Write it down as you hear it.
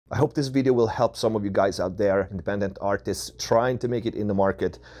I hope this video will help some of you guys out there, independent artists trying to make it in the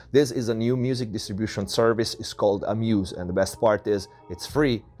market. This is a new music distribution service. It's called Amuse, and the best part is it's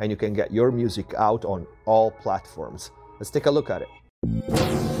free and you can get your music out on all platforms. Let's take a look at it.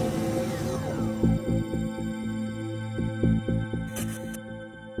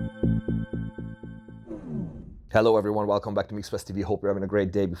 Hello everyone, welcome back to MixbusTv. Hope you're having a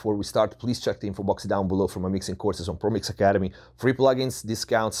great day. Before we start, please check the info box down below for my mixing courses on ProMix Academy, free plugins,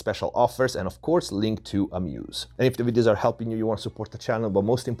 discounts, special offers, and of course, link to Amuse. And if the videos are helping you, you want to support the channel, but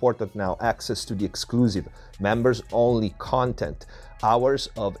most important now, access to the exclusive members-only content. Hours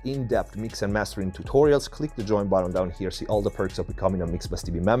of in-depth mix and mastering tutorials. Click the join button down here. See all the perks of becoming a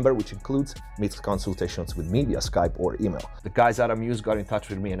MixbusTv member, which includes mix consultations with me via Skype or email. The guys at Amuse got in touch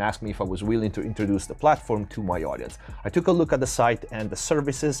with me and asked me if I was willing to introduce the platform to my audience. I took a look at the site and the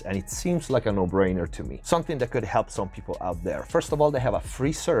services, and it seems like a no-brainer to me. Something that could help some people out there. First of all, they have a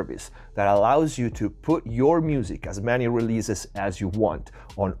free service that allows you to put your music, as many releases as you want,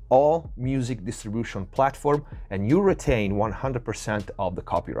 on all music distribution platform, and you retain 100% of the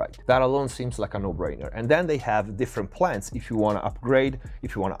copyright. That alone seems like a no-brainer. And then they have different plans if you want to upgrade,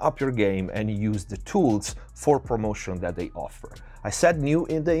 if you want to up your game and use the tools for promotion that they offer. I said new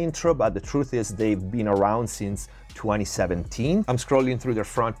in the intro, but the truth is they've been around since 2017. I'm scrolling through their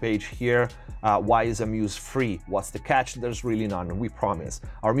front page here. Why is Amuse free? What's the catch? There's really none, we promise.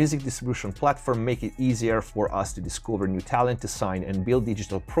 Our music distribution platform make it easier for us to discover new talent, to sign and build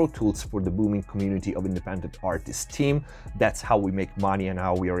digital pro tools for the booming community of independent artists team. That's how we make money and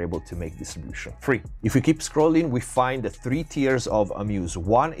how we are able to make distribution free. If we keep scrolling, we find the 3 tiers of Amuse.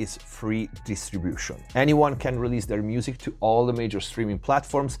 One is free distribution. Anyone can release their music to all the major streaming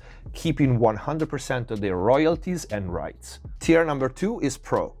platforms, keeping 100% of their royalties and rights. Tier number 2 is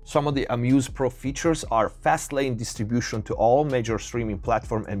Pro. Some of the Amuse Pro features are fast lane distribution to all major streaming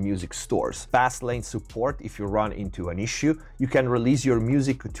platform and music stores. Fast lane support if you run into an issue. You can release your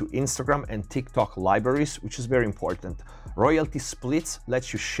music to Instagram and TikTok libraries, which is very important. Royalty splits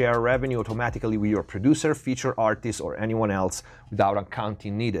lets you share revenue automatically with your producer, feature artist, or anyone else without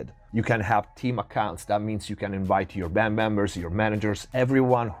accounting needed. You can have team accounts. That means you can invite your band members, your managers,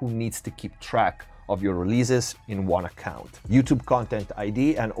 everyone who needs to keep track of your releases in one account. YouTube Content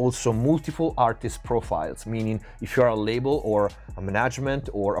ID and also multiple artist profiles, meaning if you're a label or a management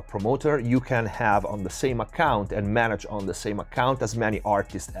or a promoter, you can have on the same account and manage on the same account as many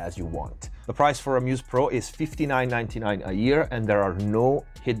artists as you want. The price for Amuse Pro is $59.99 a year, and there are no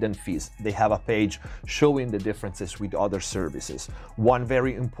hidden fees. They have a page showing the differences with other services. One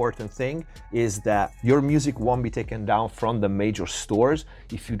very important thing is that your music won't be taken down from the major stores.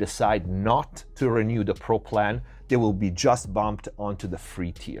 If you decide not to renew the Pro plan, they will be just bumped onto the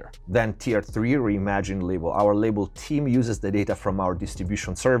free tier. Then tier 3, Reimagine label. Our label team uses the data from our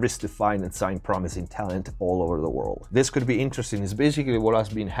distribution service to find and sign promising talent all over the world. This could be interesting. It's basically what has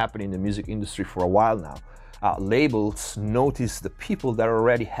been happening in the music industry for a while now. Labels notice the people that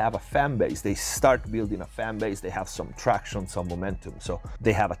already have a fan base. They start building a fan base, they have some traction, some momentum. So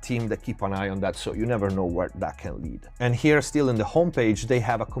they have a team that keep an eye on that, so you never know where that can lead. And here still in the homepage, they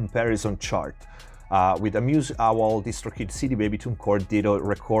have a comparison chart. With Amuse, AWAL, DistroKid, CD Baby, TuneCore, Ditto,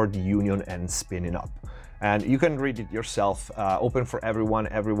 Record, Union, and Spinning Up. And you can read it yourself. Open for everyone.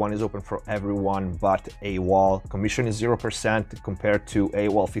 Everyone is open for everyone but AWAL. Commission is 0% compared to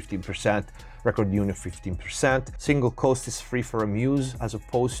AWAL 15%. Record Union 15%. Single cost is free for Amuse as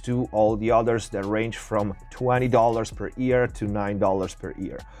opposed to all the others that range from $20 per year to $9 per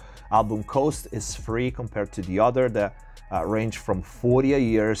year. Album cost is free compared to the other that range from 40 a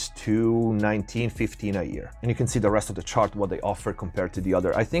year to 19, 15 a year. And you can see the rest of the chart, what they offer compared to the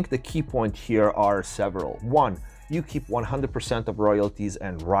other. I think the key point here are several. 1, you keep 100% of royalties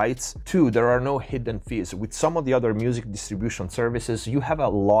and rights. 2, there are no hidden fees. With some of the other music distribution services, you have a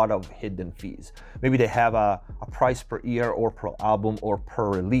lot of hidden fees. Maybe they have a price per year or per album or per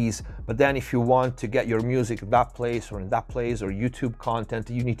release, but then if you want to get your music in that place or in that place or YouTube content,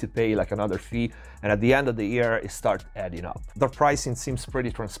 you need to pay like another fee, and at the end of the year, it starts adding up. The pricing seems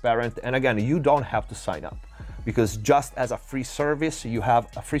pretty transparent, and again, you don't have to sign up, because just as a free service, you have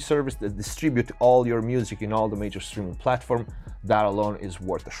a free service that distributes all your music in all the major streaming platforms. That alone is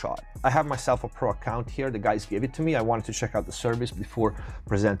worth a shot. I have myself a Pro account here. The guys gave it to me. I wanted to check out the service before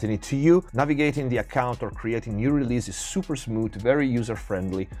presenting it to you. Navigating the account or creating new release is super smooth, very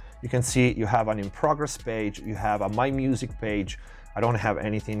user-friendly. You can see you have an in progress page, you have a My Music page. I don't have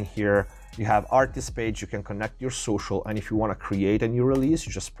anything here. You have artist page, you can connect your social, and if you want to create a new release,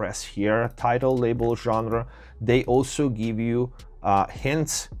 you just press here, title, label, genre. They also give you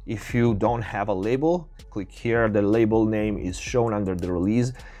hints if you don't have a label. Click here, the label name is shown under the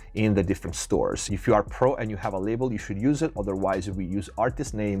release. in the different stores. If you are pro and you have a label, you should use it. Otherwise, we use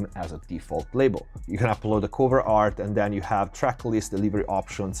artist name as a default label. You can upload the cover art, and then you have track list, delivery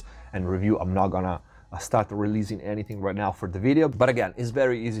options, and review. I'm not gonna start releasing anything right now for the video, but again, it's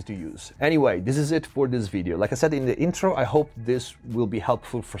very easy to use. Anyway, this is it for this video. Like I said in the intro, I hope this will be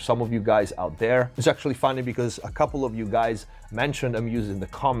helpful for some of you guys out there. It's actually funny because a couple of you guys mentioned Amuse in the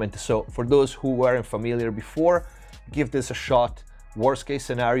comment. So for those who weren't familiar before, give this a shot. Worst case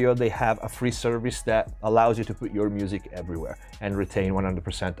scenario, they have a free service that allows you to put your music everywhere and retain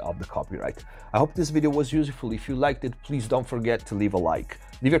 100% of the copyright. I hope this video was useful. If you liked it, please don't forget to leave a like.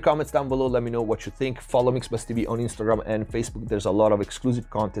 Leave your comments down below, let me know what you think. Follow MixbusTv on Instagram and Facebook. There's a lot of exclusive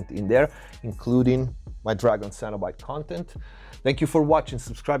content in there, including my Dragon Cenobite content. Thank you for watching.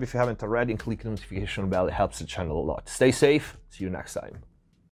 Subscribe if you haven't already and click the notification bell. It helps the channel a lot. Stay safe. See you next time.